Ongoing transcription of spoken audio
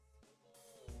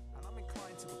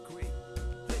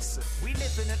Listen, we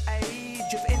live in an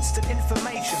age of instant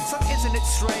information, so isn't it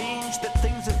strange that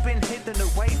things have been hidden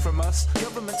away from us?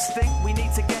 Governments think we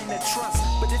need to gain their trust,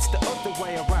 but it's the other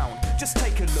way around. Just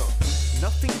take a look.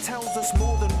 Nothing tells us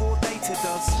more than raw data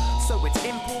does, so it's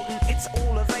important it's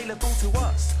all available to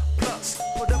us. Plus,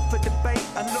 put up for debate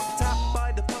and looked at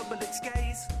by the public's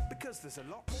gaze, because there's a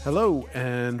lot more. Hello,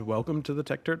 and welcome to the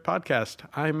Tech Dirt Podcast.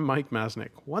 I'm Mike Masnick.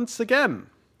 Once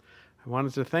again, I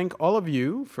wanted to thank all of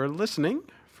you for listening,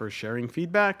 for sharing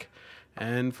feedback,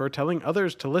 and for telling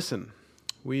others to listen.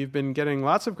 We've been getting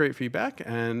lots of great feedback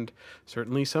and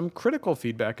certainly some critical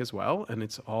feedback as well, and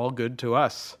it's all good to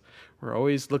us. We're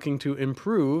always looking to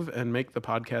improve and make the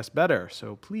podcast better,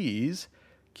 so please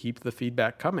keep the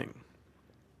feedback coming.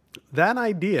 That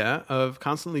idea of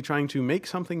constantly trying to make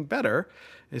something better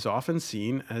is often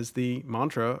seen as the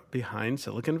mantra behind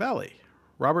Silicon Valley.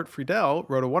 Robert Friedel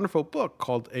wrote a wonderful book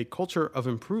called A Culture of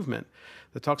Improvement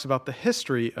that talks about the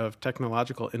history of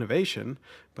technological innovation,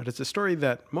 but it's a story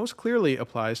that most clearly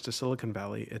applies to Silicon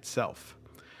Valley itself.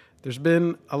 There's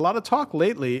been a lot of talk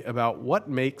lately about what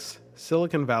makes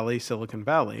Silicon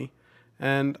Valley,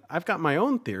 and I've got my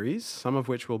own theories, some of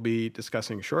which we'll be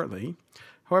discussing shortly.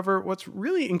 However, what's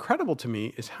really incredible to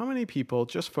me is how many people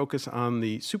just focus on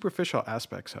the superficial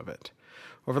aspects of it.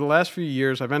 Over the last few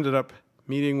years, I've ended up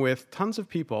meeting with tons of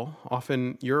people,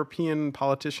 often European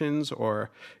politicians or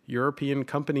European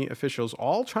company officials,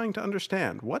 all trying to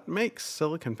understand what makes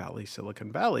Silicon Valley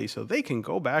so they can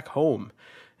go back home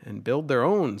and build their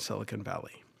own Silicon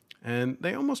Valley. And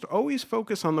they almost always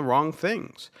focus on the wrong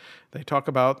things. They talk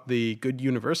about the good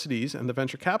universities and the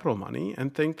venture capital money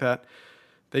and think that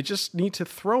they just need to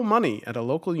throw money at a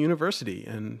local university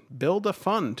and build a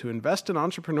fund to invest in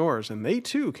entrepreneurs, and they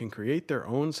too can create their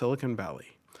own Silicon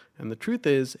Valley. And the truth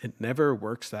is, it never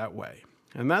works that way.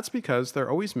 And that's because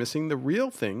they're always missing the real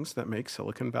things that make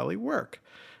Silicon Valley work.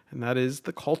 And that is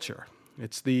the culture.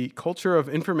 It's the culture of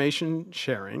information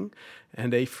sharing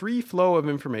and a free flow of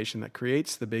information that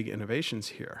creates the big innovations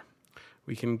here.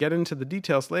 We can get into the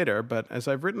details later, but as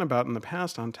I've written about in the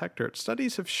past on TechDirt,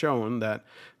 studies have shown that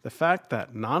the fact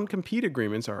that non-compete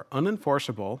agreements are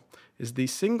unenforceable is the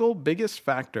single biggest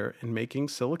factor in making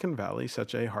Silicon Valley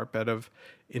such a hotbed of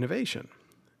innovation.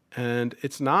 And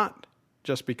it's not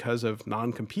just because of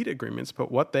non-compete agreements,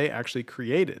 but what they actually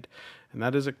created. And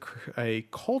that is a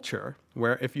culture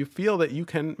where if you feel that you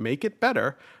can make it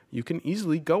better, you can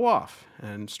easily go off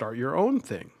and start your own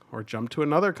thing or jump to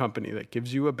another company that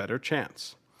gives you a better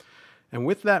chance. And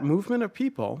with that movement of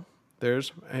people,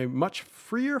 there's a much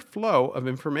freer flow of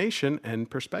information and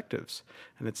perspectives.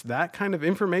 And it's that kind of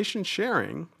information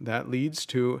sharing that leads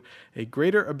to a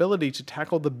greater ability to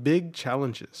tackle the big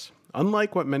challenges.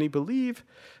 Unlike what many believe,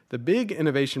 the big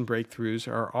innovation breakthroughs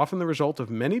are often the result of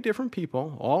many different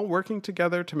people all working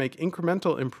together to make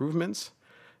incremental improvements,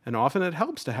 and often it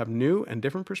helps to have new and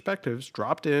different perspectives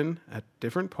dropped in at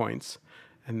different points,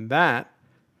 and that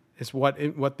is what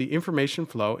the information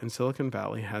flow in Silicon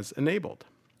Valley has enabled.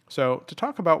 So to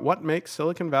talk about what makes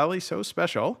Silicon Valley so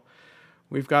special,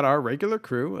 we've got our regular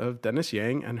crew of Dennis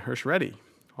Yang and Hirsch Reddy.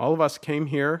 All of us came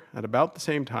here at about the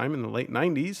same time in the late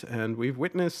 90s, and we've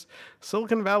witnessed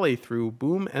Silicon Valley through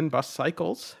boom and bust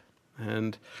cycles.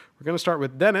 And we're going to start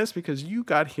with Dennis because you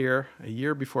got here a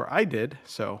year before I did,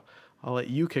 so I'll let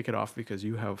you kick it off because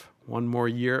you have one more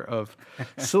year of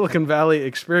Silicon Valley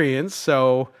experience.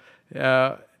 So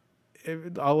I'll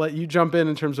let you jump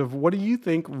in terms of what do you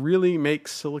think really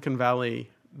makes Silicon Valley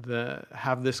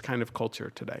have this kind of culture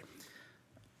today?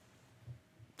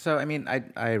 So, I mean,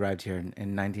 I arrived here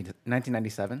in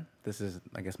 1997. This is,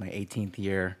 I guess, my 18th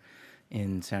year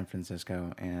in San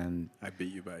Francisco, and I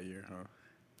beat you by a year, huh?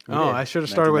 Oh, I should have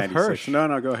started with Hirsch.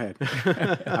 No, go ahead.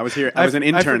 I was here. I was an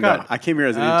intern, though. I came here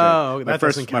as an intern. Oh, that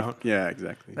doesn't count. Yeah,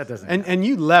 exactly. that doesn't. And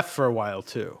you left for a while,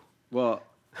 too. Well,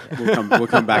 we'll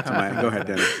come back to my... Go ahead,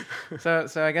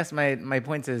 Dennis. So I guess my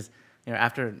point is,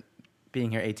 after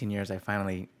being here 18 years, I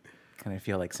finally kind of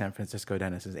feel like San Francisco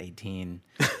Dennis is 18,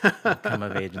 come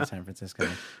of age in San Francisco.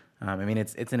 I mean,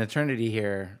 it's an eternity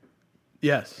here.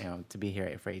 Yes. To be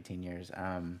here for 18 years.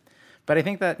 But I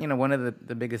think that, one of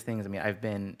the biggest things, I mean, I've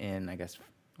been in, I guess,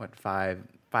 five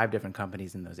different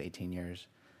companies in those 18 years.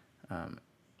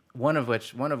 One of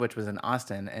which was in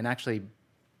Austin. And actually,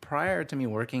 prior to me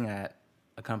working at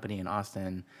a company in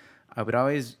Austin, I would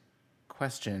always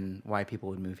question why people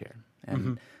would move here.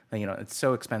 And, it's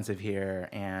so expensive here,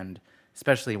 and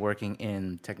especially working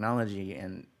in technology,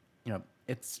 and,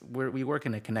 we work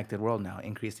in a connected world now,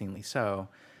 increasingly so.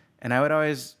 And I would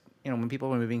always, when people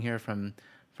were moving here from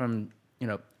the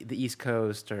East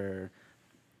Coast or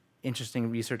interesting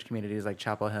research communities like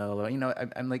Chapel Hill, or,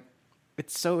 I'm like,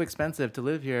 it's so expensive to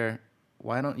live here.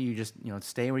 Why don't you just,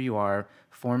 stay where you are,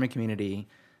 form a community?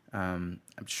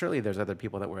 Surely there's other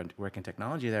people that work in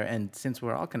technology there. And since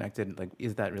we're all connected, like,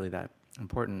 is that really that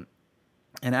important?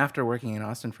 And after working in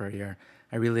Austin for a year,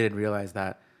 I really did realize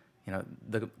that,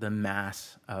 the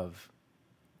mass of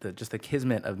the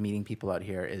kismet of meeting people out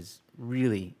here is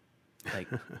really, like,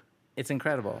 it's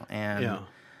incredible. And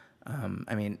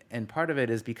and part of it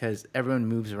is because everyone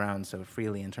moves around so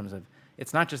freely in terms of,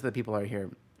 it's not just that people are here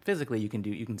physically. You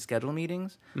can schedule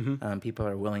meetings. Mm-hmm. People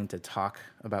are willing to talk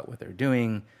about what they're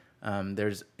doing.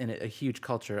 There's a huge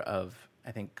culture of,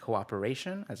 I think,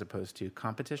 cooperation as opposed to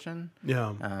competition.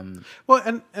 Yeah. Well,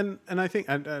 and I think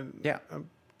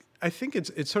I think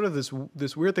it's sort of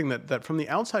this weird thing that from the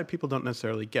outside people don't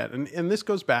necessarily get, and this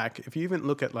goes back, if you even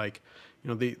look at, like,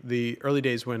 the early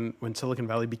days when Silicon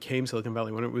Valley became Silicon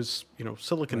Valley, when it was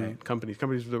silicon companies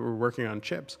that were working on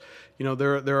chips.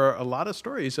 There are a lot of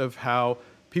stories of how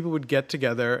people would get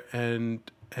together and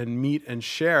meet and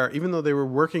share, even though they were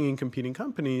working in competing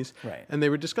companies, and they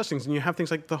were discussing things. And you have things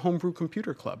like the Homebrew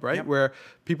Computer Club, right, where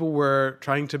people were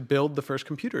trying to build the first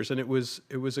computers, and it was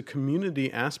a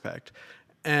community aspect.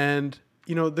 And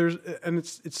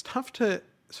it's tough to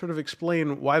sort of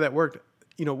explain why that worked.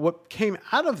 What came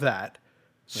out of that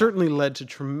certainly led to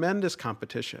tremendous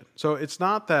competition. So it's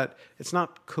not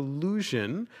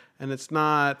collusion, and it's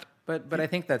not. But I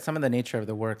think that some of the nature of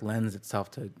the work lends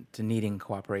itself to needing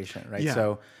cooperation, right? Yeah.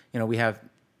 So we have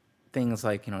things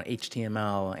like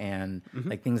HTML and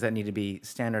like things that need to be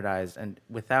standardized, and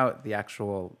without the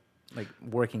actual, like,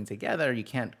 working together, you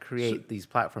can't create these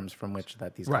platforms from which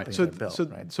that these companies are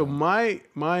built. So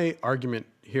my argument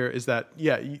here is that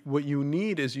what you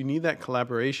need is that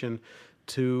collaboration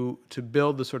to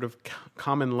build the sort of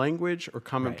common language or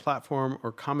common platform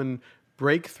or common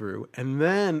breakthrough, and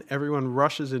then everyone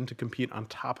rushes in to compete on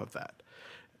top of that.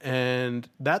 And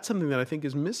that's something that I think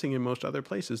is missing in most other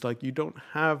places. Like, you don't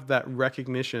have that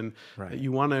recognition that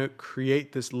you want to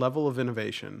create this level of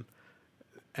innovation.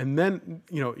 And then,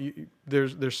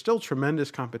 there's still tremendous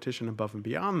competition above and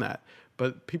beyond that.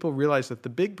 But people realize that the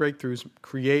big breakthroughs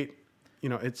create,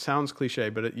 it sounds cliche,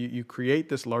 but you create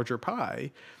this larger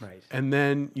pie, and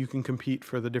then you can compete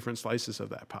for the different slices of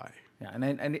that pie. Yeah,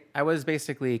 and I was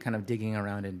basically kind of digging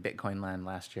around in Bitcoin land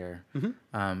last year.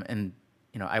 Mm-hmm. And,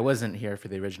 I wasn't here for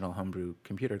the original Homebrew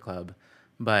Computer Club,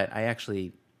 but I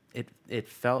actually, it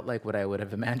felt like what I would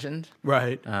have imagined.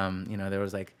 Right. There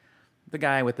was, like, the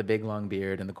guy with the big long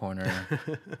beard in the corner.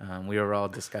 We were all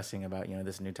discussing about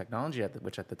this new technology,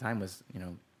 which at the time was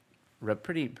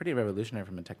pretty revolutionary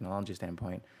from a technology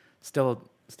standpoint. Still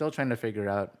trying to figure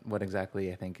out what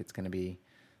exactly I think it's going to be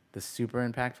the super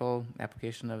impactful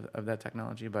application of that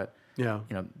technology. But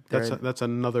that's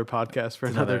another podcast for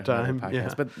another time.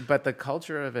 Podcast. Yeah. But the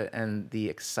culture of it and the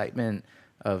excitement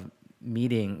of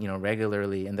meeting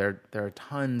regularly, and there are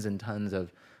tons and tons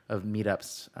of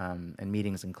meetups and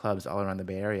meetings and clubs all around the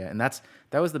Bay Area. And that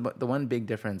was the one big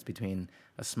difference between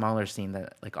a smaller scene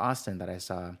like Austin that I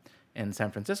saw in San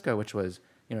Francisco, which was,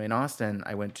 in Austin,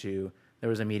 there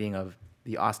was a meeting of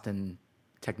the Austin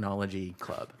Technology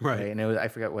Club. Right? And I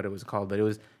forget what it was called, but it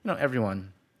was,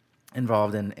 everyone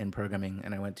involved in programming.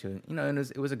 And I went to, and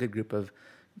it was a good group of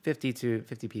 50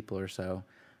 people or so.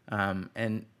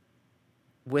 And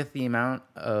with the amount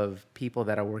of people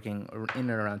that are working in and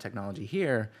around technology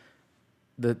here,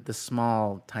 the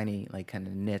small, tiny, like, kind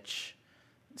of niche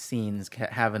scenes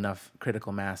have enough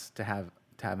critical mass to have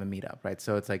a meetup, right?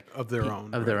 So it's like of their own.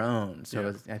 Their own.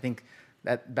 So I think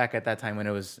that back at that time when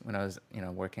I was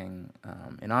working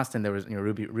in Austin, there was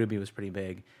Ruby was pretty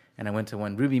big, and I went to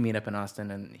one Ruby meetup in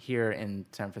Austin, and here in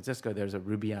San Francisco there's a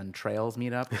Ruby on Trails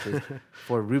meetup, which is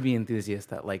for Ruby enthusiasts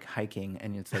that like hiking,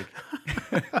 and it's like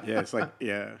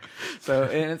So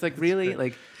and it's like really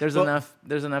like there's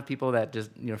enough people that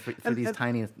just for these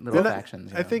tiny little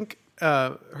factions. I think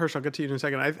Hirsch, I'll get to you in a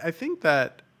second. I think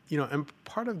that and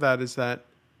part of that is that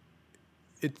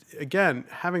it, again,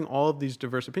 having all of these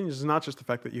diverse opinions is not just the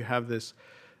fact that you have this,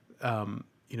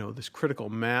 this critical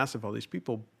mass of all these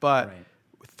people, but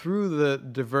through the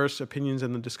diverse opinions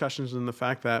and the discussions and the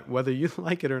fact that whether you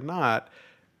like it or not,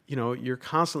 you're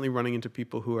constantly running into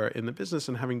people who are in the business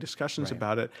and having discussions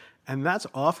about it. And that's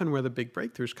often where the big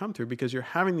breakthroughs come through, because you're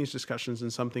having these discussions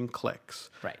and something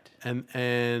clicks. Right.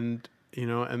 And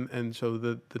so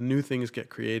the new things get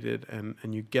created,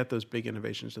 and you get those big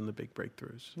innovations and the big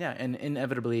breakthroughs. Yeah, and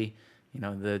inevitably,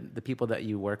 the people that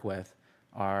you work with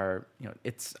are,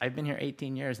 I've been here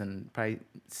 18 years and probably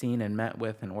seen and met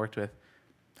with and worked with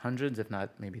hundreds, if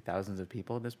not maybe thousands of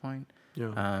people at this point.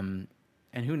 Yeah.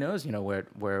 And who knows,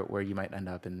 where you might end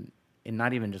up in in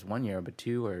not even just 1 year, but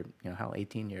 2 or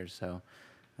 18 years. So,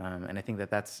 and I think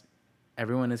that's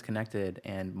everyone is connected,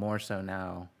 and more so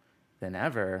now than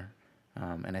ever.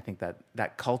 And I think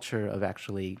that culture of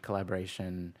actually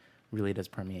collaboration really does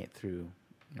permeate through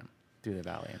the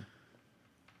Valley.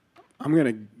 I'm going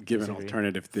to give an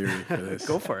alternative theory for this.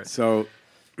 Go for it. So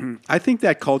I think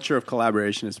that culture of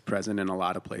collaboration is present in a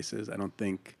lot of places. I don't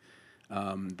think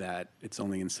that it's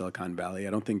only in Silicon Valley.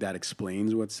 I don't think that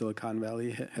explains what Silicon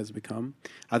Valley has become.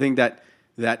 I think that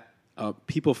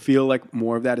people feel like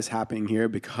more of that is happening here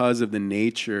because of the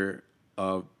nature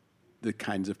of the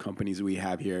kinds of companies we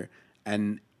have here.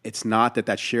 And it's not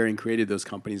that sharing created those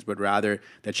companies, but rather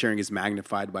that sharing is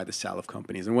magnified by the sale of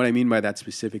companies. And what I mean by that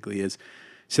specifically is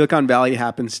Silicon Valley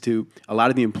happens to, a lot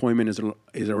of the employment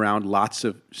is around lots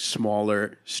of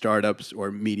smaller startups or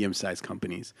medium-sized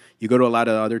companies. You go to a lot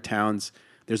of other towns,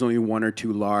 there's only 1 or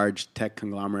 2 large tech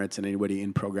conglomerates, and anybody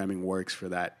in programming works for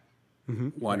that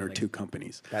one or 2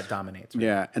 companies. That dominates. Right?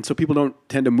 Yeah, and so people don't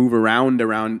tend to move around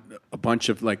a bunch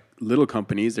of like little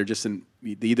companies. They're just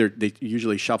they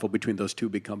usually shuffle between those 2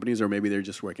 big companies, or maybe they're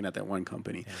just working at that one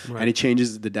company. Yeah. Right. And it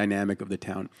changes the dynamic of the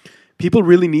town. People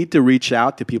really need to reach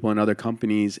out to people in other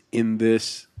companies in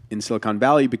Silicon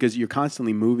Valley because you're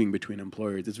constantly moving between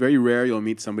employers. It's very rare you'll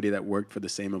meet somebody that worked for the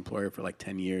same employer for like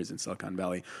 10 years in Silicon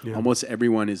Valley. Yeah. Almost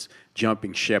everyone is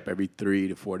jumping ship every 3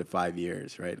 to 4 to 5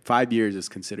 years, right? 5 years is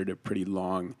considered a pretty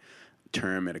long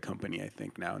term at a company, I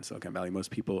think, now in Silicon Valley.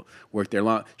 Most people work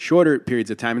there shorter periods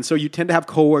of time. And so you tend to have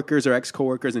coworkers or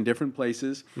ex-coworkers in different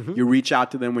places. Mm-hmm. You reach out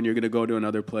to them when you're going to go to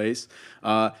another place.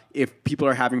 If people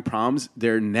are having problems,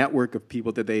 their network of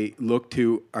people that they look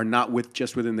to are not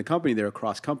just within the company, they're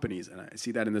across companies. And I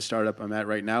see that in the startup I'm at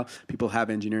right now. People have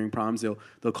engineering problems.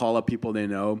 They'll call up people they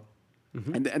know.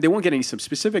 Mm-hmm. And they won't get some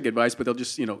specific advice, but they'll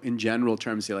just, in general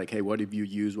terms, say like, hey, what have you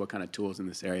used? What kind of tools in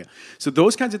this area? So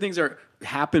those kinds of things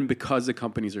happen because the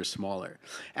companies are smaller.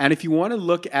 And if you want to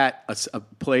look at a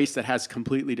place that has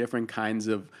completely different kinds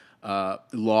of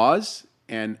laws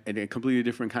and a completely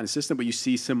different kind of system, but you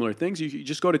see similar things, you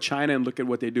just go to China and look at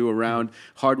what they do around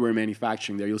hardware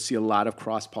manufacturing there. You'll see a lot of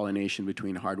cross-pollination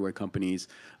between hardware companies,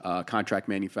 contract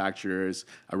manufacturers,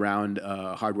 around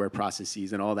hardware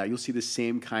processes and all that. You'll see the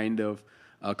same kind of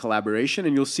collaboration,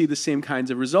 and you'll see the same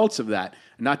kinds of results of that.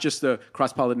 Not just the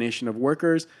cross-pollination of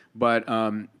workers, but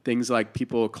things like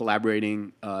people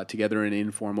collaborating together in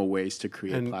informal ways to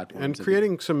create platforms. And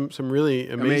creating some really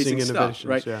amazing innovations. Stuff,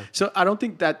 right? Yeah. So I don't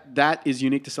think that is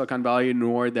unique to Silicon Valley,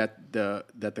 nor that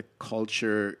the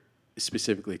culture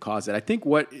specifically caused it. I think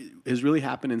what has really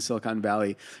happened in Silicon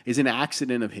Valley is an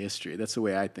accident of history. That's the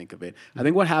way I think of it. Mm-hmm. I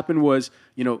think what happened was,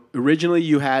 originally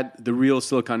you had the real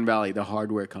Silicon Valley, the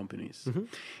hardware companies. Mm-hmm.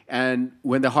 And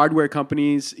when the hardware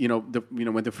companies,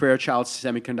 when the Fairchild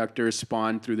Semiconductors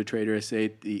spawned through the Trader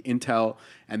estate, the Intel,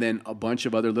 and then a bunch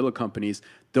of other little companies,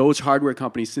 those hardware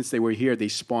companies, since they were here, they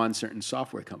spawned certain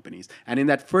software companies. And in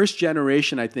that first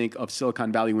generation, I think, of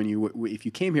Silicon Valley, if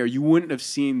you came here, you wouldn't have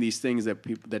seen these things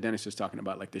that Dennis was talking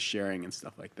about, like the sharing and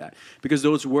stuff like that, because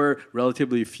those were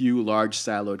relatively few large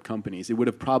siloed companies. It would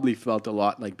have probably felt a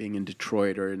lot like being in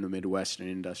Detroit or in the Midwestern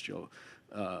industrial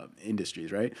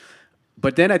industries, right?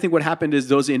 But then I think what happened is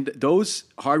those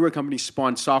hardware companies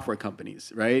spawned software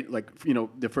companies, right? Like,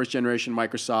 the first generation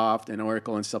Microsoft and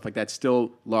Oracle and stuff like that,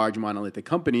 still large monolithic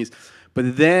companies.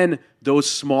 But then those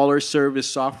smaller service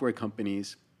software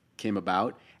companies came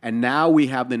about. And now we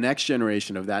have the next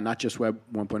generation of that, not just Web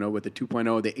 1.0, but the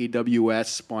 2.0, the AWS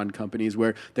spawned companies,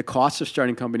 where the cost of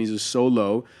starting companies is so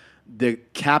low. The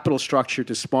capital structure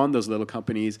to spawn those little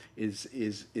companies is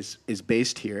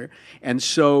based here. And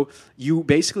so you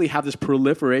basically have this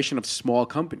proliferation of small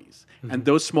companies. Mm-hmm. And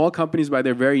those small companies, by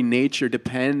their very nature,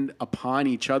 depend upon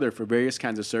each other for various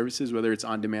kinds of services, whether it's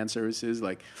on-demand services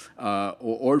like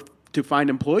or to find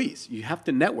employees. You have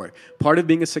to network. Part of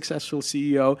being a successful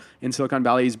CEO in Silicon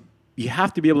Valley is you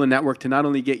have to be able to network to not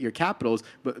only get your capitals,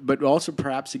 but also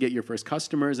perhaps to get your first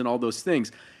customers and all those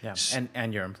things. Yeah,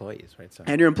 and your employees, right? So.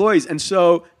 And your employees. And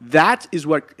so that is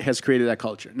what has created that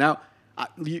culture. Now,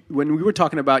 when we were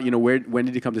talking about, when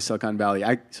did you come to Silicon Valley?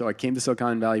 I came to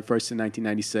Silicon Valley first in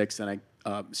 1996, and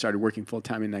I started working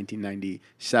full-time in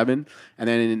 1997. And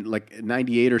then in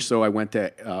 98 or so, I went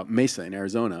to Mesa in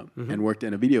Arizona and worked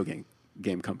in a video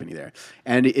game company there.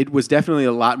 And it was definitely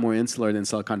a lot more insular than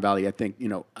Silicon Valley. I think,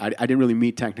 I didn't really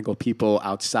meet technical people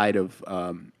outside of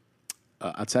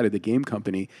the game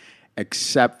company,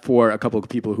 except for a couple of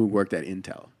people who worked at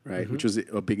Intel, right? Which was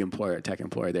a big employer, a tech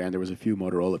employer there. And there was a few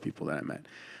Motorola people that I met.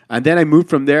 And then I moved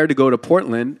from there to go to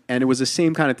Portland, and it was the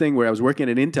same kind of thing where I was working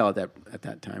at Intel at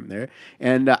that time there.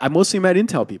 And I mostly met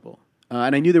Intel people.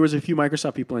 and I knew there was a few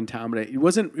Microsoft people in town, but it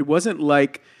wasn't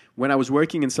like when I was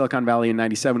working in Silicon Valley in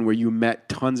 '97, where you met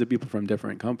tons of people from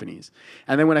different companies.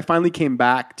 And then when I finally came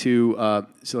back to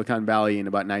Silicon Valley in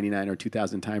about '99 or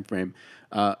 2000 timeframe,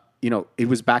 it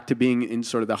was back to being in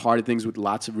sort of the heart of things with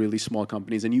lots of really small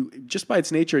companies. And you, just by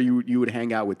its nature, you would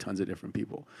hang out with tons of different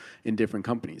people in different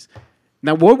companies.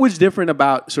 Now, what was different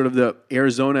about sort of the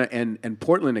Arizona and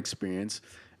Portland experience?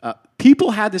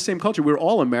 People had the same culture. We were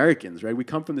all Americans, right? We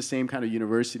come from the same kind of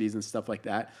universities and stuff like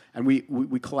that, and we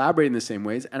collaborate in the same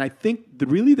ways. And I think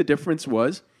the difference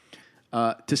was,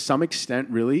 to some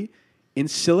extent, really, in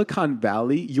Silicon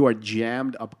Valley, you are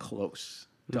jammed up close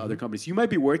to other companies. You might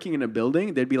be working in a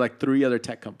building, there'd be like 3 other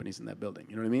tech companies in that building.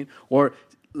 You know what I mean? Or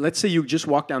let's say you just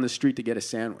walk down the street to get a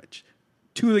sandwich.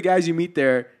 2 of the guys you meet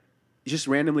there, just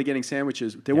randomly getting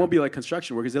sandwiches. They won't be like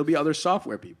construction workers. There'll be other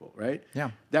software people, right?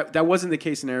 Yeah. That wasn't the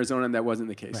case in Arizona, and that wasn't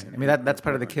the case. Right. I mean, that's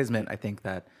part of the kismet, I think,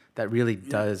 that really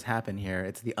does happen here.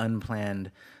 It's the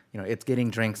unplanned, it's getting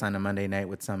drinks on a Monday night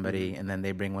with somebody, and then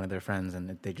they bring one of their friends,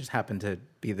 and they just happen to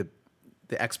be the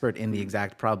expert in the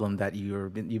exact problem that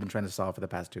you've been trying to solve for the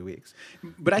past 2 weeks.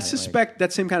 But I suspect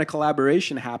that same kind of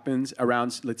collaboration happens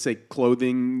around, let's say,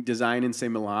 clothing design in, say,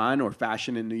 Milan, or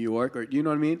fashion in New York, or you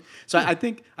know what I mean? So I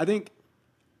think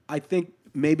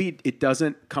maybe it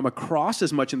doesn't come across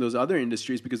as much in those other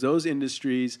industries, because those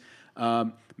industries,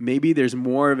 maybe there's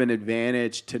more of an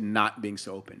advantage to not being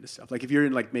so open to stuff. Like if you're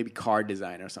in like maybe car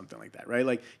design or something like that, right?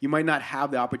 Like you might not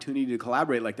have the opportunity to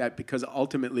collaborate like that, because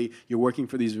ultimately you're working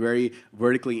for these very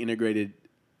vertically integrated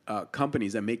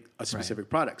companies that make a specific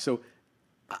product. So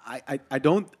I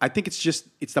think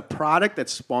it's the product that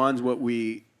spawns what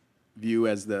we view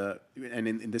as and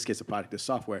in this case, the product is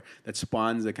software that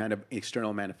spawns the kind of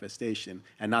external manifestation,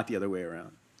 and not the other way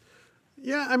around.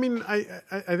 Yeah, I mean, I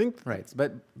think right,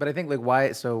 but I think like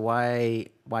why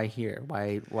here?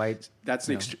 Why? That's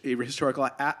a historical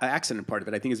accident part of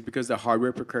it. I think it's because the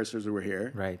hardware precursors were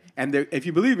here, right? And if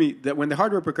you believe me, that when the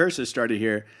hardware precursors started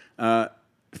here,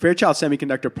 Fairchild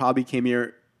Semiconductor probably came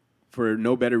here for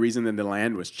no better reason than the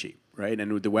land was cheap, right?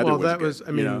 And the weather was good.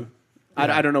 I mean.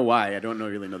 I don't know why. I don't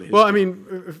really know the history. Well, I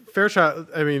mean, Fairchild.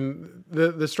 I mean,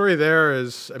 the story there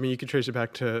is. I mean, you could trace it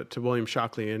back to William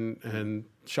Shockley and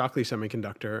Shockley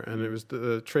Semiconductor, and it was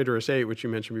the Traitorous Eight, which you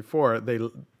mentioned before.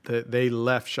 They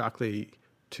left Shockley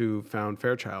to found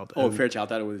Fairchild. Oh, Fairchild!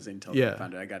 I thought it was Intel. Yeah,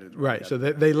 found it. I got it right. So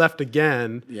they left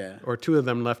again. Yeah. Or 2 of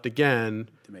them left again.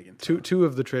 To make Intel. Two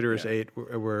of the Traitorous Eight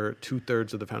were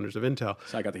 2/3 of the founders of Intel.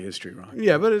 So I got the history wrong.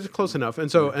 Yeah, but it's close enough.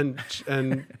 And so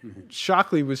and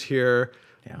Shockley was here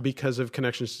because of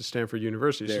connections to Stanford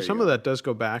University. So some of that does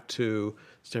go back to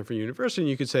Stanford University. And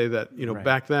you could say that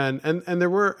back then, and there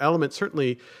were elements.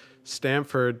 Certainly,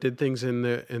 Stanford did things in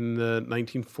the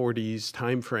 1940s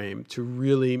time frame to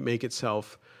really make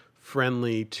itself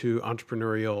friendly to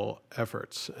entrepreneurial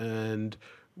efforts, and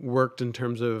worked in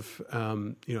terms of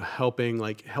helping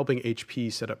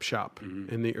HP set up shop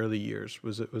in the early years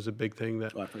was a big thing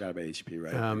that I forgot about HP,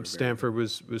 right? Stanford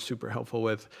was super helpful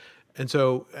with. And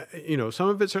so some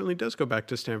of it certainly does go back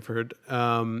to Stanford,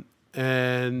 and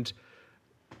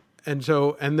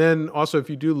then also if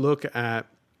you do look at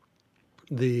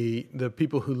the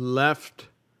people who left.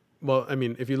 Well, I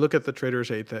mean, if you look at the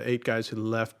Traitorous Eight, the 8 guys who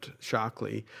left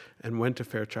Shockley and went to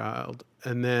Fairchild,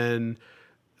 and then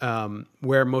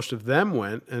where most of them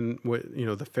went, and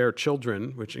the Fair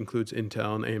Children, which includes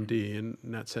Intel and AMD and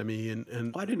NetSemi,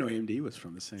 and I didn't know AMD was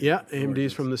from the same. Yeah, AMD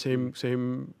is from the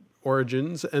same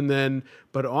origins, and then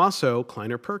but also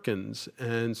Kleiner Perkins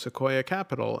and Sequoia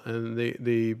Capital and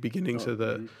the beginnings of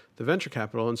the venture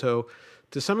capital, and so.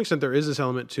 To some extent, there is this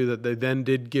element, too, that they then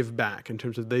did give back in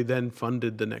terms of they then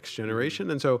funded the next generation.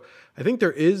 And so I think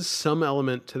there is some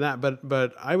element to that.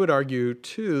 But I would argue,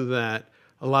 too, that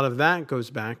a lot of that goes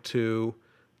back to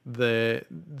the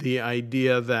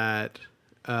idea that,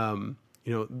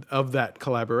 of that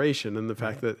collaboration and the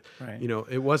fact that,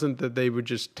 it wasn't that they would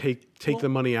just take the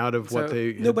money out of what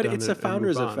they had but done it's a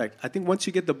founder's effect. I think once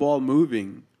you get the ball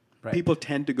moving, people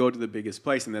tend to go to the biggest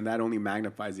place, and then that only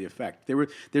magnifies the effect.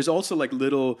 There's also like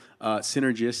little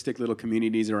synergistic little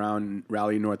communities around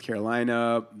Raleigh, North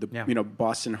Carolina,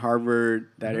 Boston, Harvard,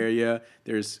 that area.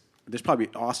 There's probably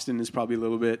Austin is probably a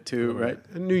little bit too, right?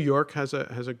 And New York has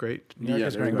a great. New York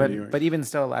is great, but even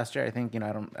still, last year I think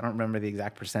I don't remember the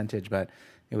exact percentage, but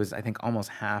it was I think almost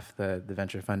half the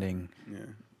venture funding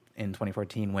in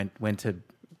 2014 went to.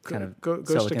 Kind of goes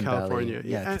Silicon to California,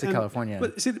 Valley. To California.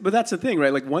 But that's the thing,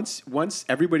 right? Like once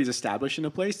everybody's established in a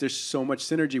place, there's so much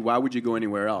synergy. Why would you go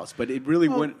anywhere else? But it really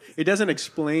it doesn't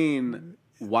explain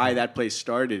why that place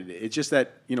started. It's just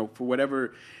that, for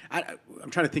whatever,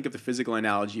 I'm trying to think of the physical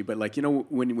analogy, but like,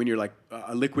 when you're like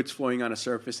a liquid's flowing on a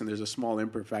surface and there's a small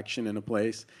imperfection in a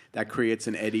place, that creates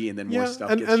an eddy, and then more stuff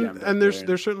gets jammed and up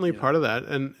there's certainly part of that.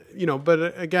 And,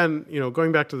 but again,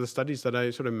 going back to the studies that I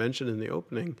sort of mentioned in the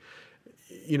opening,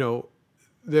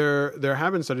 there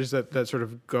have been studies that sort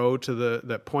of go to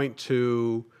that point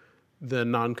to the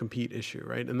non-compete issue,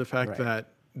 right? And the fact that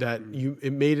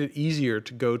it made it easier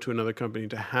to go to another company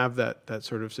to have that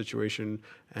sort of situation.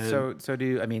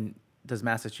 And does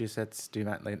Massachusetts do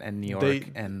that, and New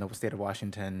York and the state of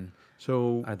Washington?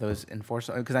 So are those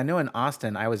enforceable? Because I know in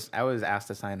Austin, I was asked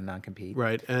to sign a non-compete,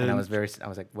 right? And I was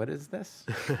like, what is this?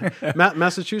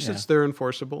 Massachusetts, they're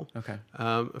enforceable. Okay.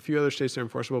 A few other states are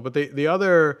enforceable, but the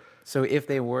other. So if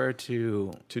they were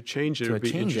to change it, it would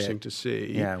be interesting to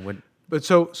see. Yeah. But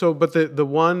the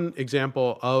one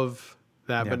example of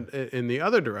that, but in the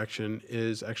other direction,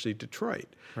 is actually Detroit,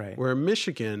 right? Where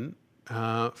Michigan,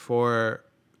 for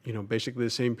basically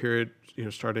the same period,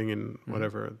 starting in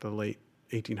whatever the late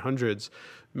 1800s,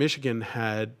 Michigan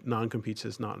had non-competes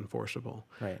as not enforceable,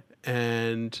 right?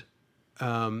 And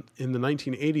in the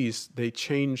 1980s, they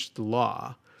changed the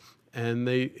law, and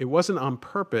it wasn't on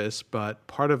purpose, but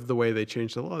part of the way they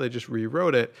changed the law, they just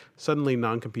rewrote it. Suddenly,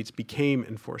 non-competes became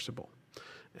enforceable,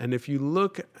 and if you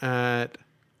look at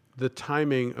the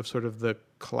timing of sort of the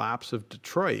collapse of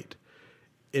Detroit,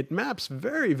 it maps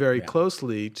very, very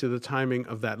closely to the timing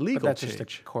of that legal that's change.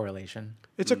 Just a correlation.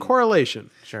 It's a correlation.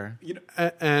 Sure.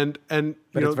 And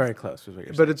but it's very close, is what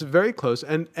you're saying. But it's very close.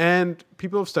 And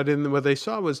people have studied, and what they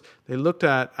saw was they looked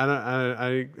at,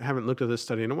 I haven't looked at this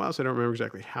study in a while, so I don't remember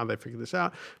exactly how they figured this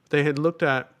out. But they had looked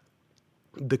at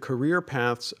the career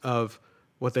paths of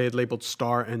what they had labeled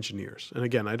star engineers. And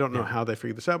again, I don't know how they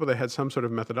figured this out, but they had some sort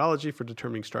of methodology for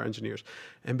determining star engineers.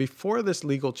 And before this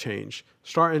legal change,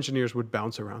 star engineers would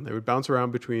bounce around. They would bounce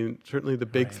around between certainly the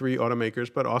big three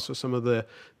automakers, but also some of the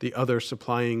other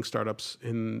supplying startups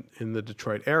in the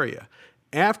Detroit area.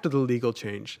 After the legal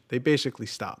change, they basically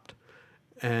stopped.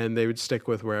 And they would stick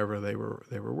with wherever they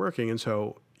were working. And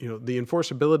so, the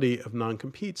enforceability of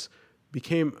non-competes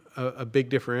became a big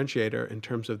differentiator in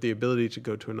terms of the ability to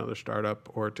go to another startup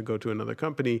or to go to another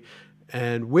company.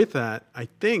 And with that, I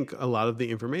think a lot of the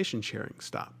information sharing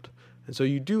stopped. And so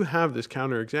you do have this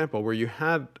counterexample where you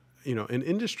had, an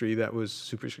industry that was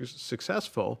super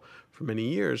successful for many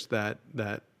years that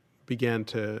began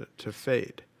to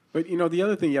fade. But, the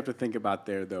other thing you have to think about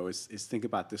there, though, is think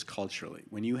about this culturally.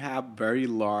 When you have very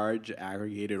large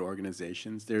aggregated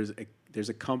organizations, there's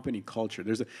a company culture.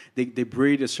 They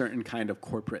breed a certain kind of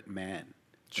corporate man,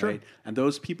 right? And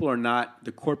those people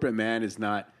the corporate man is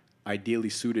not ideally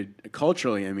suited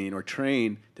culturally, or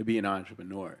trained to be an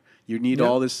entrepreneur. You need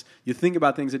all this. You think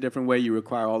about things a different way. You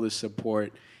require all this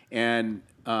support. And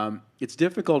it's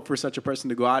difficult for such a person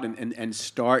to go out and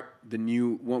start the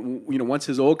new, once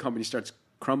his old company starts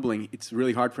crumbling, it's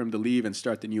really hard for him to leave and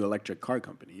start the new electric car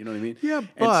company. You know what I mean? Yeah,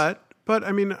 but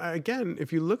again,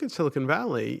 if you look at Silicon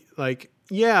Valley, right?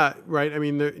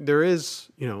 There is,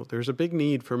 there's a big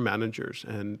need for managers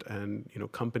and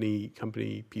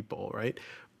company people, right?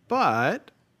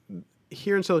 But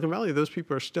here in Silicon Valley, those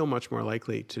people are still much more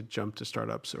likely to jump to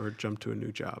startups or jump to a new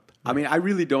job. I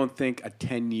really don't think a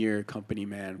 10-year company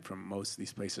man from most of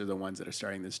these places are the ones that are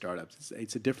starting the startups.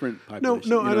 It's a different population.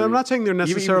 No, and I'm not saying they're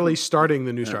necessarily starting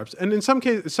the new startups. And in some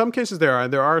cases there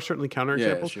are certainly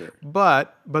counterexamples. Yeah, sure.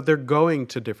 But they're going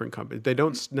to different companies. They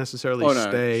don't necessarily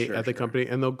stay at the company,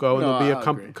 and they'll go and they'll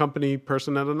be a company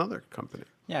person at another company.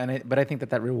 Yeah, but I think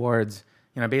that rewards.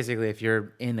 Basically, if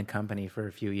you're in a company for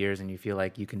a few years and you feel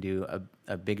like you can do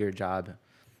a bigger job,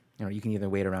 you can either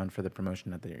wait around for the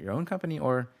promotion at your own company,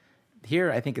 or here,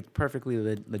 I think it's perfectly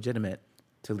legitimate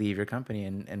to leave your company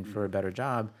and for a better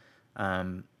job.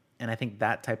 And I think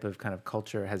that type of kind of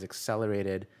culture has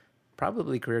accelerated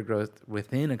probably career growth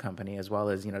within a company, as well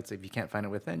as, if you can't find it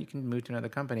within, you can move to another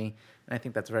company. And I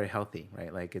think that's very healthy,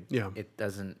 right? Like it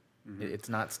doesn't, it's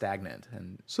not stagnant.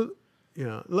 And so.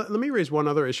 Yeah. Let me raise one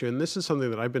other issue, and this is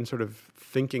something that I've been sort of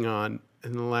thinking on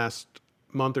in the last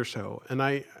month or so. And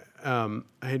I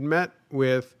had met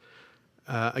with,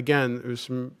 again, there was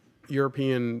some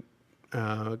European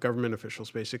government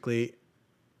officials basically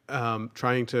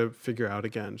trying to figure out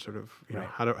again, sort of,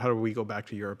 how do we go back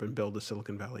to Europe and build a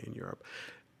Silicon Valley in Europe?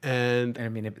 And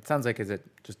it sounds like, is it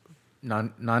just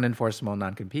non-enforceable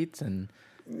non-competes and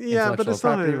but it's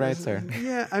property rights, or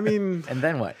and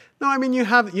then what? No, you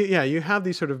have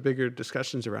these sort of bigger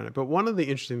discussions around it. But one of the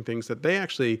interesting things that they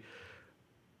actually,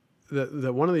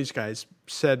 that one of these guys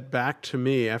said back to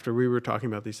me after we were talking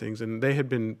about these things, and they had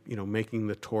been making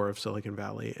the tour of Silicon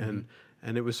Valley,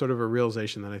 And it was sort of a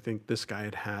realization that I think this guy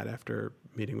had after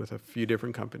meeting with a few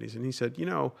different companies. And he said,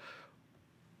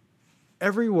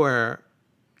 everywhere,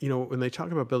 when they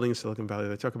talk about building in Silicon Valley,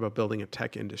 they talk about building a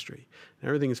tech industry. And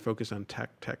everything is focused on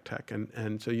tech.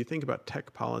 And so you think about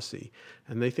tech policy,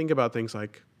 and they think about things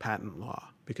like patent law,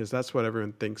 because that's what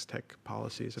everyone thinks tech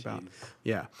policy is about.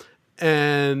 Yeah.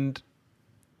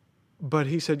 But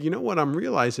he said, what I'm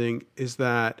realizing is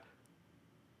that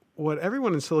what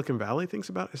everyone in Silicon Valley thinks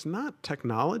about is not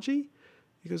technology,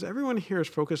 because everyone here is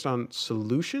focused on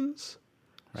solutions.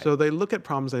 Right. So they look at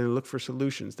problems and they look for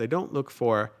solutions. They don't look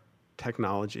for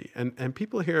technology. And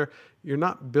people here, you're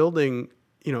not building,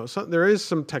 there is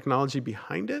some technology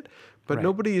behind it, but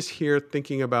nobody is here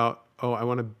thinking about, I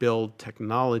want to build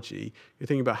technology. You're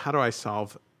thinking about, how do I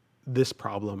solve this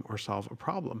problem or solve a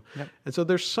problem? Yep. And so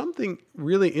there's something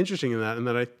really interesting in that, and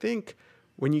that I think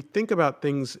when you think about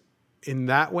things in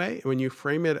that way, when you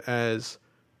frame it as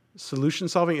solution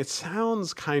solving, it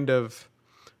sounds kind of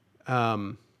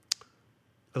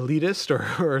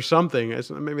elitist or something.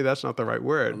 Maybe that's not the right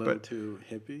word. A little too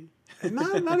hippie?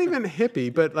 not even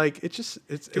hippie, but like it's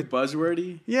too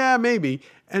buzzwordy? Yeah, maybe.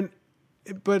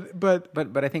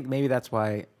 But I think maybe that's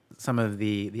why some of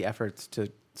the efforts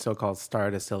to so-called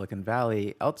start a Silicon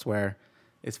Valley elsewhere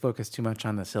is focused too much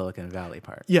on the Silicon Valley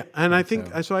part. Yeah, and I think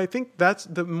that's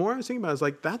the more I was thinking about it, is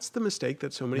like that's the mistake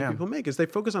that so many people make, is they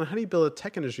focus on how do you build a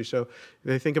tech industry. So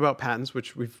they think about patents,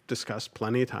 which we've discussed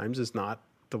plenty of times is not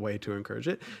the way to encourage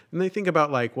it. And they think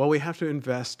about we have to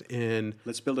invest in,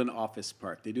 let's build an office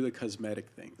park. They do the cosmetic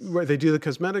things. Right, they do the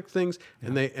cosmetic things,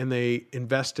 and they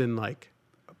invest in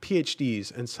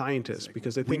PhDs and scientists,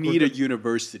 because they think we need a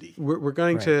university. We're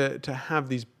going to have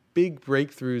these big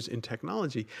breakthroughs in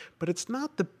technology, but it's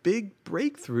not the big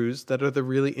breakthroughs that are the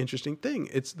really interesting thing.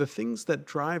 It's the things that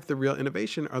drive the real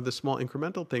innovation are the small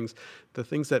incremental things, the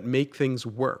things that make things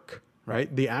work,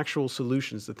 right? The actual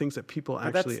solutions, the things that people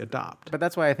actually adopt. But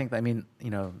that's why I think,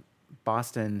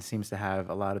 Boston seems to have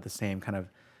a lot of the same kind of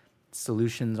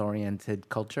solutions-oriented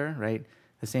culture, right?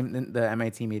 The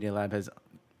MIT Media Lab has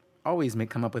always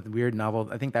come up with weird novel.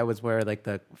 I think that was where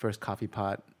the first coffee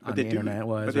pot on the internet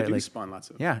was. But they do spawn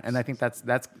lots of. Yeah, and I think that's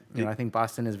I think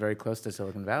Boston is very close to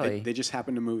Silicon Valley. They just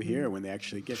happen to move here when they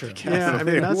actually get to Yeah,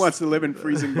 who wants to live in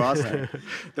freezing Boston?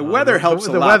 The weather helps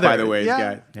a lot, by the way,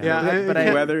 guys.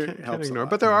 The weather helps a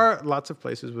lot. But there are lots of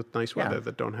places with nice weather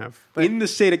that don't have. In the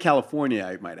state of California,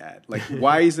 I might add.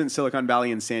 Why isn't Silicon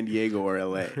Valley in San Diego or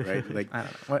LA? Right? I don't know.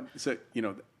 What? So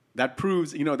that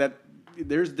proves that.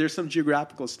 There's some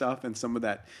geographical stuff and some of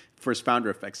that first founder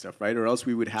effect stuff, right? Or else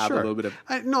we would have a little bit of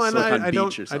I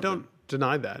don't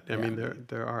deny that. I mean,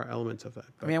 there are elements of that.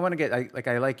 But. I mean, I want to get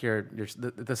I like your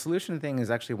the solution thing is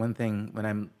actually one thing when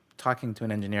I'm talking to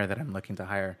an engineer that I'm looking to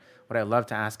hire. What I love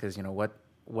to ask is, what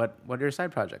are your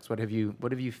side projects? What have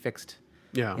you fixed?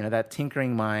 Yeah. That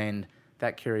tinkering mind,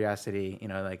 that curiosity,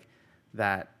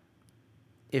 that.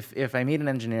 If I meet an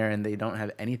engineer and they don't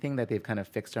have anything that they've kind of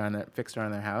fixed around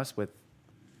their house with,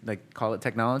 call it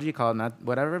technology, call it not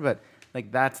whatever, but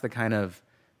that's the kind of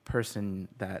person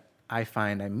that I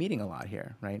find I'm meeting a lot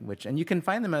here, right? And you can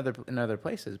find them in other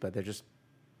places, but there's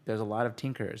a lot of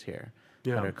tinkerers here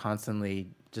that are constantly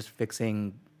just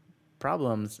fixing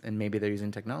problems, and maybe they're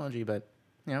using technology, but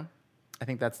I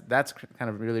think that's kind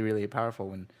of really, really powerful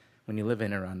when you live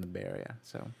in and around the Bay Area.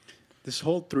 So. This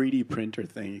whole 3D printer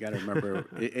thing, you got to remember,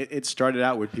 it started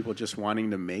out with people just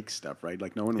wanting to make stuff, right?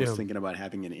 No one was thinking about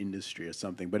having an industry or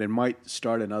something, but it might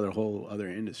start whole other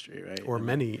industry, right? Or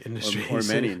many industries. Or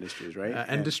many industries, right?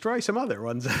 And destroy some other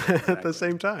ones at the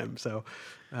same time. So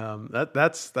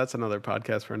that's another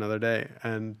podcast for another day.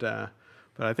 And but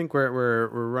I think we're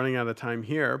running out of time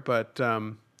here. But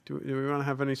do we want to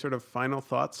have any sort of final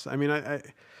thoughts? I mean, I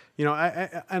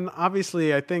and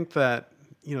obviously I think that.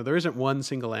 There isn't one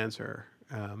single answer,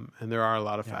 and there are a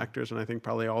lot of factors, and I think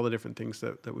probably all the different things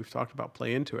that we've talked about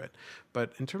play into it.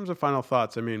 But in terms of final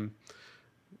thoughts, I mean,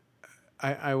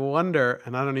 I wonder,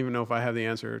 and I don't even know if I have the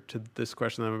answer to this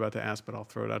question that I'm about to ask, but I'll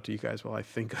throw it out to you guys while I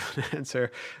think of an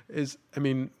answer.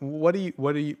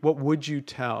 What would you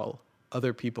tell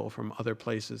other people from other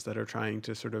places that are trying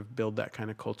to sort of build that kind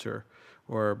of culture,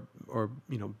 or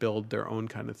build their own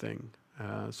kind of thing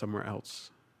somewhere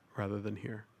else rather than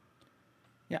here?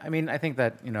 Yeah, I mean, I think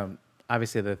that,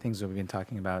 obviously the things that we've been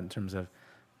talking about in terms of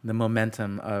the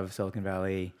momentum of Silicon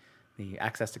Valley, the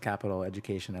access to capital,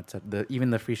 education, even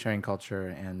the free sharing culture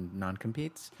and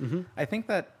non-competes. Mm-hmm. I think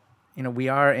that, we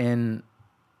are in,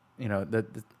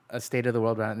 a state of the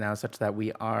world right now such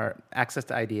that access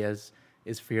to ideas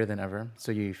is freer than ever.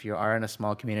 So if you are in a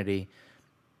small community,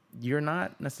 you're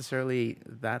not necessarily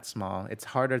that small. It's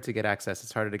harder to get access.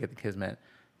 It's harder to get the kismet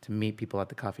to meet people at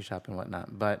the coffee shop and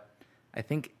whatnot. But I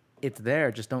think it's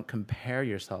there. Just don't compare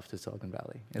yourself to Silicon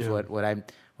Valley. Is what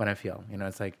I feel. You know,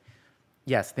 it's like,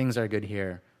 yes, things are good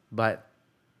here, but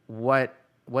what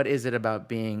is it about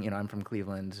being? You know, I'm from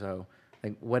Cleveland, so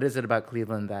like, what is it about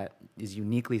Cleveland that is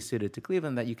uniquely suited to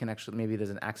Cleveland that you can actually, maybe there's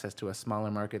an access to a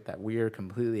smaller market that we're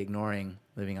completely ignoring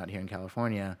living out here in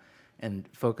California, and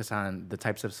focus on the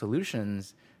types of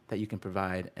solutions that you can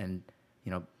provide. And,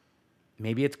 you know,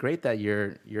 maybe it's great that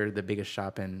you're the biggest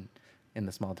shop in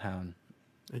the small town.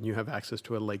 And you have access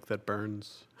to a lake that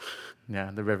burns.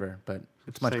 Yeah, the river, but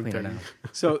it's much Same cleaner thing. now.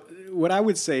 So what I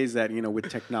would say is that, you know, with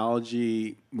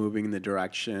technology moving in the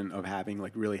direction of having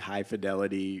like really high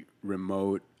fidelity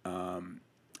remote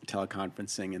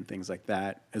teleconferencing and things like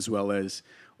that, as well as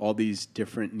all these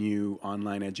different new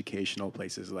online educational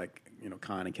places like, you know,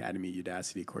 Khan Academy,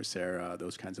 Udacity, Coursera,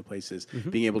 those kinds of places,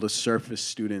 being able to surface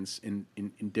students in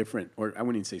different, or I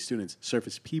wouldn't even say students,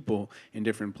 surface people in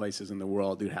different places in the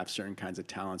world who have certain kinds of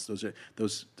talents.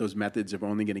 Those methods are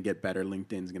only going to get better.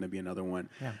 LinkedIn's going to be another one.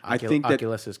 Yeah. I think that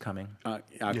Oculus is coming.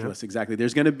 Oculus, exactly.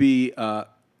 There's going to be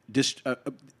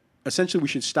essentially, we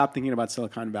should stop thinking about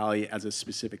Silicon Valley as a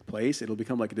specific place. It'll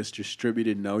become like this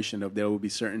distributed notion of there will be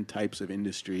certain types of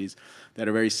industries that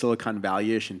are very Silicon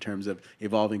Valley-ish in terms of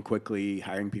evolving quickly,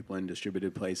 hiring people in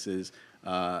distributed places,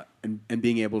 and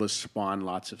being able to spawn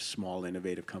lots of small,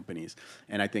 innovative companies.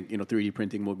 And I think, you know, 3D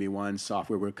printing will be one.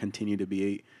 Software will continue to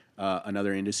be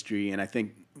another industry. And I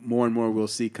think more and more we'll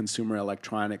see consumer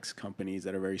electronics companies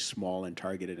that are very small and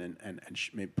targeted and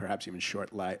maybe perhaps even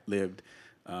short-lived.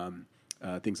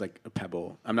 Things like a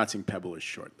Pebble. I'm not saying Pebble is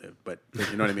short-lived, but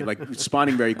you know what I mean? Like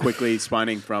spawning very quickly,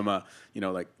 spawning from you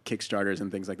know, like Kickstarters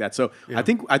and things like that. So yeah.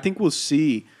 I think we'll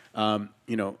see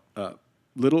you know,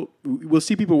 we'll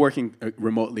see people working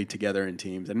remotely together in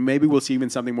teams, and maybe we'll see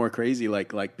even something more crazy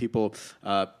like people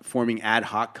forming ad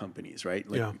hoc companies, right?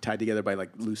 Like tied together by like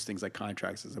loose things like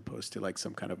contracts, as opposed to like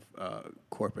some kind of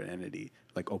corporate entity,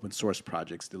 like open source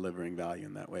projects delivering value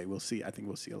in that way. We'll see. I think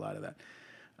we'll see a lot of that.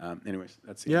 Anyways,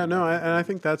 that's and I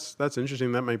think that's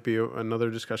interesting. That might be another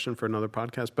discussion for another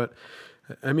podcast. But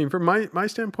I mean, from my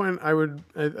standpoint,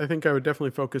 I think I would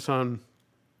definitely focus on,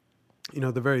 you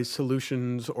know, the very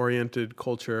solutions oriented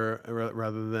culture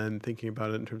rather than thinking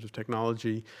about it in terms of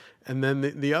technology. And then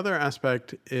the other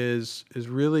aspect is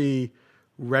really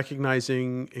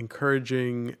recognizing,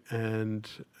 encouraging, and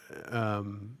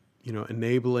you know,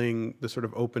 enabling the sort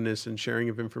of openness and sharing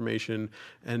of information,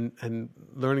 and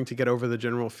learning to get over the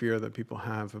general fear that people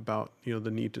have about, you know,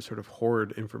 the need to sort of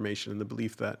hoard information, and the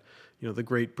belief that, you know, the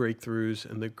great breakthroughs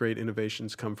and the great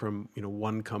innovations come from, you know,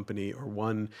 one company or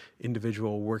one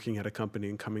individual working at a company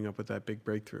and coming up with that big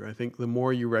breakthrough. I think the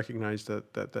more you recognize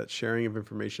that sharing of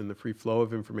information, the free flow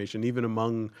of information, even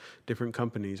among different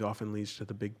companies, often leads to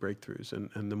the big breakthroughs.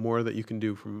 And the more that you can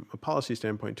do from a policy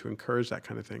standpoint to encourage that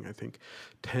kind of thing, I think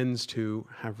tends to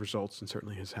have results, and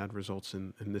certainly has had results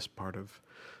in this part of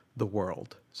the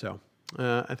world. So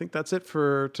I think that's it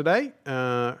for today.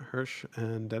 Hirsch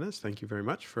and Dennis, thank you very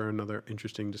much for another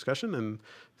interesting discussion, and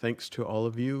thanks to all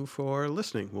of you for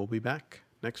listening. We'll be back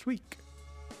next week.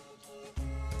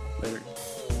 Later.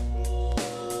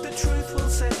 The truth will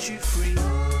set you free.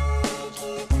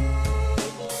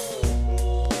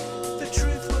 The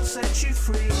truth will set you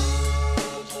free.